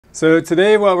So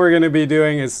today what we're going to be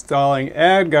doing is installing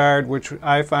Adguard, which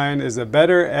I find is a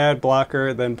better ad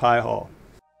blocker than Pi-hole.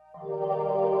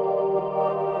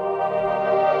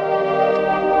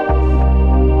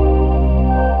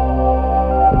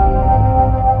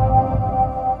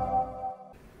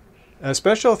 A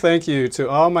special thank you to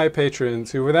all my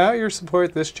patrons who, without your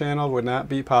support, this channel would not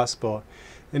be possible.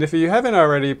 And if you haven't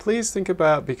already, please think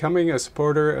about becoming a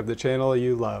supporter of the channel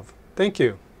you love. Thank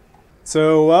you.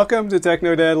 So welcome to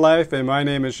TechnoDadLife, and my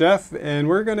name is Jeff, and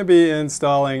we're going to be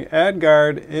installing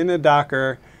Adguard in a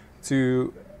Docker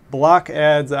to block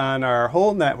ads on our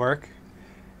whole network.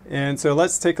 And so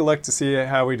let's take a look to see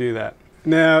how we do that.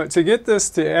 Now, to get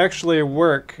this to actually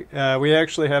work, we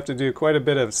actually have to do quite a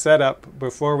bit of setup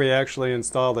before we actually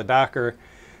install the Docker.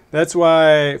 That's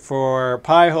why for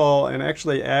Pi-hole and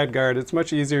actually Adguard, it's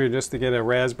much easier just to get a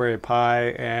Raspberry Pi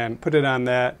and put it on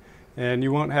that, and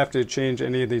you won't have to change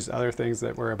any of these other things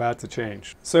that we're about to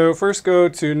change. So first go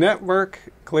to Network,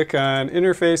 click on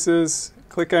Interfaces,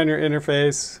 click on your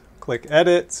interface, click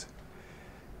Edit,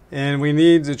 and we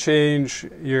need to change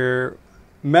your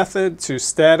method to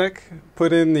static.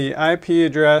 Put in the IP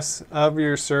address of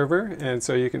your server, and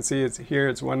so you can see it's here,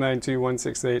 it's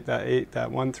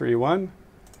 192.168.8.131.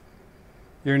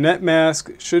 Your net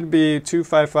mask should be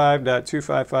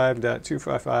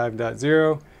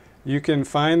 255.255.255.0. You can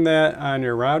find that on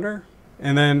your router.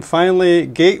 And then finally,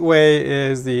 gateway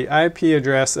is the IP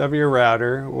address of your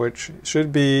router, which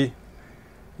should be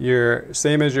your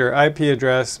same as your IP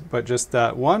address, but just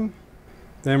 .1.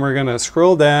 Then we're going to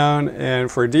scroll down,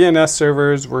 and for DNS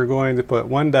servers, we're going to put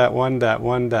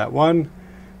 1.1.1.1,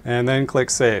 and then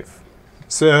click Save.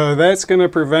 So that's going to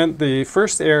prevent the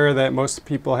first error that most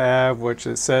people have, which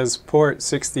it says port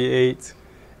 68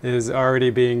 is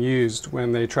already being used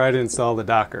when they try to install the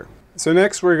Docker. So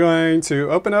next we're going to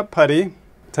open up PuTTY,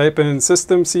 type in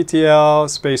systemctl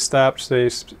space stop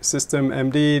space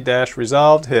systemmd dash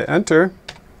resolved, hit enter,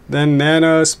 then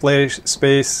nano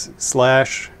space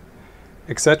slash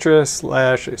etc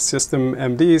slash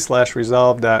systemmd slash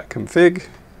resolve.config,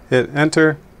 hit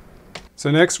enter. So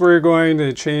next we're going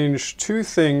to change two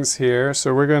things here.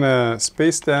 So we're going to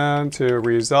space down to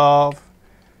resolve,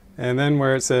 and then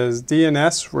where it says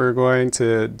DNS, we're going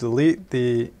to delete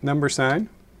the number sign.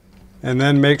 And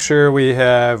then make sure we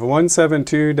have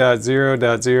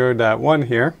 172.0.0.1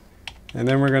 here. And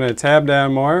then we're going to tab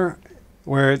down more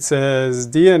where it says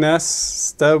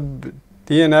DNSS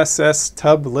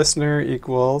tub listener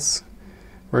equals.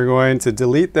 We're going to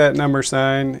delete that number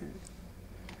sign,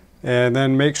 and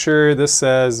then make sure this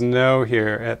says no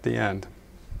here at the end.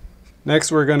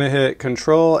 Next we're going to hit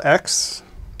Control X,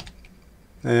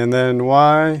 and then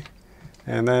Y,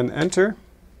 and then enter.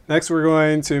 Next we're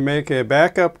going to make a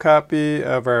backup copy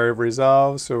of our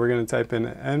resolve, so we're going to type in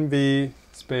nv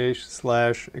space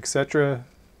slash etc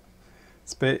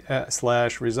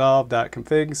slash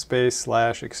resolve.config space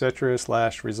slash etc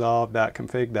slash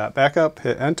resolve.config.backup,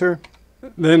 hit enter.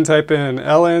 Then type in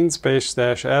ln space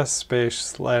dash s space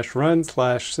slash run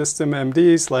slash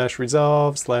systemmd slash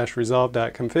resolve slash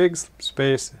resolve.config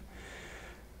space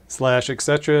slash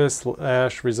etc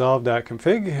slash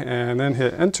resolve.config, and then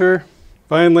hit enter.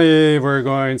 Finally, we're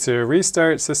going to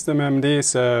restart systemmd,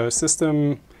 so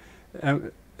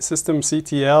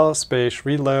systemctl space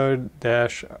reload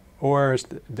dash or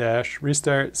dash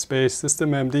restart space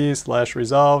systemmd slash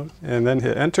resolve, and then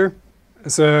hit enter.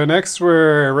 So next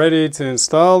we're ready to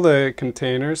install the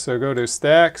container, so go to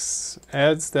Stacks,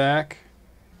 Add Stack,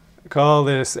 call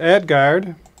this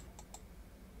Adguard,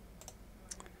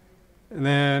 and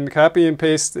then copy and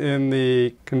paste in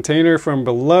the container from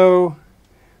below.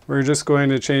 We're just going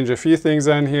to change a few things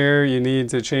on here. You need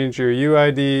to change your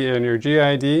UID and your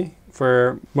GID.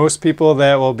 For most people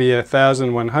that will be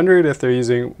 1100 if they're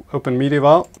using Open Media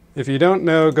Vault. If you don't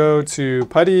know, go to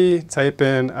PuTTY, type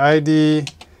in ID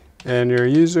and your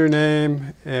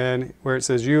username, and where it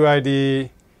says UID,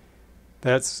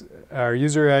 that's our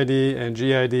user ID, and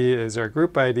GID is our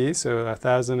group ID, so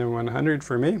 1100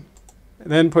 for me.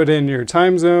 Then put in your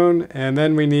time zone, and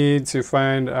then we need to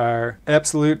find our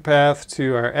absolute path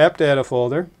to our app data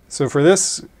folder. So for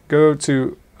this, go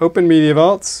to Open Media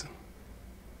Vaults,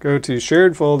 go to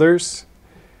Shared Folders,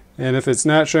 and if it's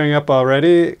not showing up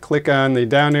already, click on the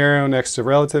down arrow next to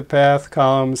Relative Path,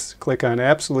 Columns, click on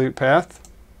Absolute Path.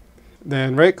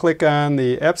 Then right-click on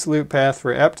the absolute path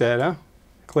for app data,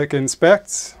 click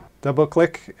Inspect,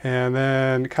 double-click, and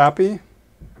then Copy.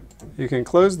 You can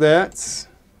close that.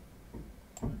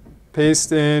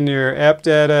 Paste in your app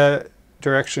data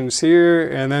directions here,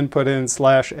 and then put in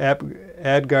slash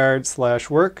Adguard slash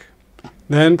work.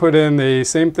 Then put in the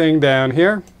same thing down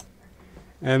here.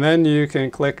 And then you can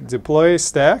click Deploy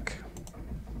Stack.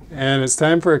 And it's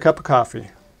time for a cup of coffee.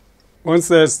 Once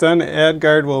that's done,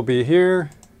 Adguard will be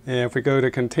here. And if we go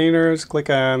to Containers, click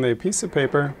on the piece of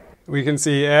paper, we can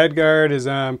see Adguard is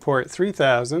on port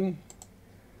 3000.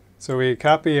 So we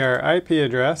copy our IP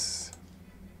address,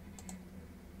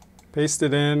 paste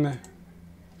it in,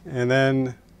 and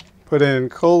then put in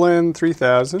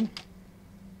 :3000.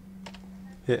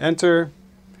 Hit enter.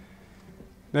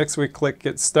 Next we click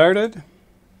Get Started.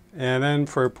 And then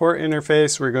for port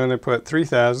interface, we're going to put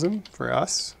 3000 for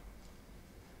us.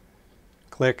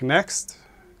 Click Next.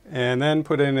 And then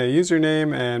put in a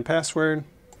username and password.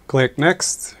 Click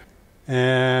Next.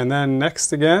 And then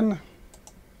Next again.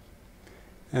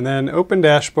 And then Open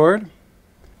Dashboard.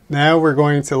 Now we're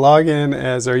going to log in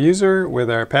as our user with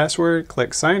our password.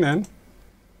 Click Sign In.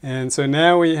 And so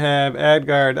now we have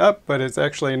Adguard up, but it's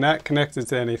actually not connected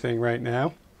to anything right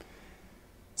now.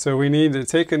 So we need to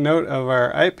take a note of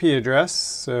our IP address.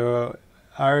 So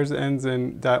ours ends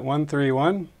in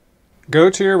 .131.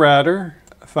 Go to your router,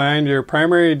 find your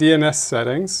primary DNS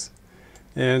settings.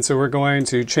 And so we're going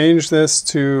to change this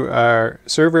to our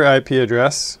server IP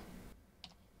address.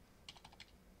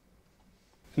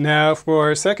 Now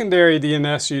for secondary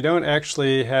DNS, you don't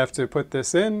actually have to put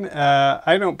this in.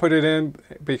 I don't put it in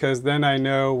because then I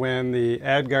know when the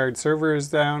Adguard server is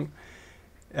down.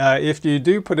 If you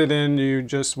do put it in, you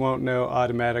just won't know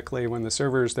automatically when the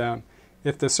server is down.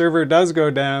 If the server does go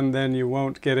down, then you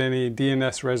won't get any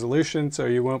DNS resolution, so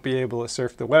you won't be able to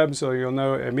surf the web, so you'll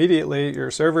know immediately your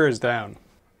server is down.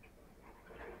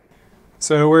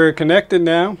 So we're connected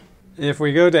now. If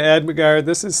we go to Adguard,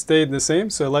 this has stayed the same,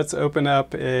 so let's open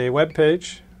up a web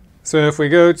page. So if we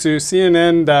go to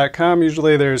cnn.com,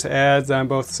 usually there's ads on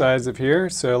both sides of here.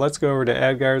 So let's go over to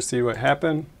Adguard, see what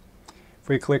happened. If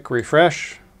we click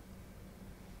refresh,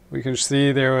 we can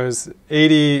see there was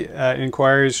 80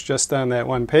 inquiries just on that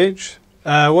one page.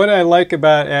 What I like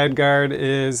about Adguard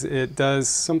is it does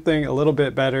something a little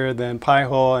bit better than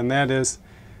Pi-hole, and that is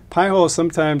Pi-hole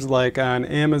sometimes, like on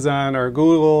Amazon or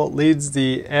Google, leads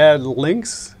the ad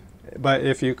links, but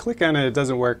if you click on it, it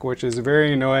doesn't work, which is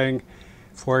very annoying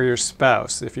for your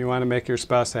spouse if you want to make your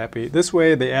spouse happy. This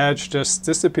way the ads just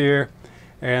disappear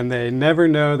and they never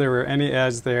know there were any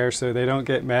ads there, so they don't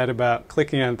get mad about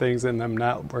clicking on things and them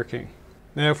not working.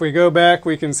 Now if we go back,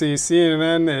 we can see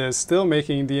CNN is still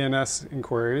making DNS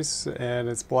inquiries and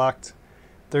it's blocked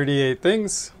 38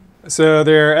 things. So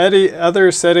there are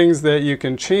other settings that you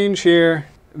can change here.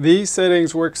 These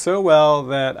settings work so well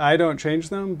that I don't change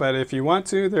them, but if you want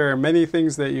to, there are many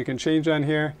things that you can change on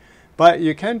here. But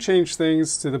you can change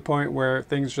things to the point where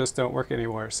things just don't work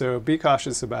anymore. So be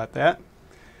cautious about that.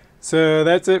 So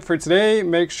that's it for today.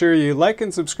 Make sure you like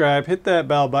and subscribe, hit that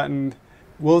bell button.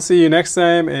 We'll see you next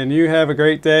time, and you have a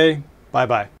great day.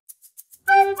 Bye-bye.